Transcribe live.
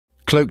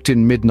Cloaked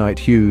in midnight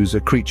hues, a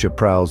creature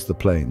prowls the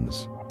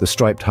plains. The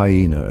striped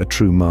hyena, a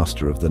true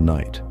master of the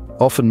night.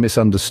 Often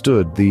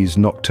misunderstood, these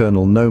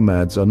nocturnal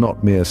nomads are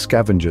not mere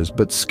scavengers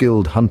but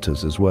skilled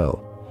hunters as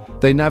well.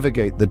 They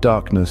navigate the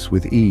darkness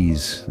with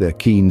ease, their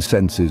keen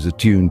senses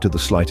attuned to the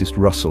slightest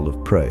rustle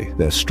of prey.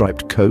 Their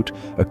striped coat,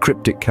 a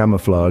cryptic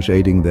camouflage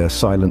aiding their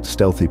silent,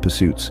 stealthy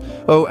pursuits.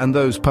 Oh, and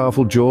those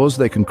powerful jaws,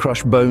 they can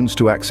crush bones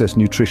to access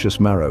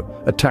nutritious marrow,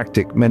 a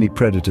tactic many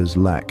predators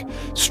lack.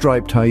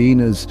 Striped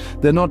hyenas,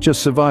 they're not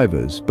just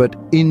survivors, but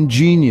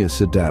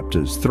ingenious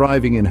adapters,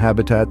 thriving in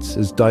habitats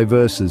as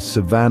diverse as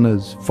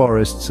savannas,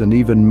 forests, and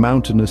even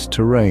mountainous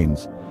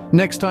terrains.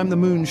 Next time the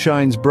moon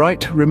shines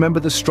bright, remember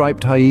the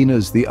striped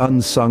hyenas, the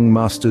unsung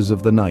masters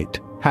of the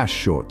night.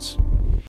 Shorts.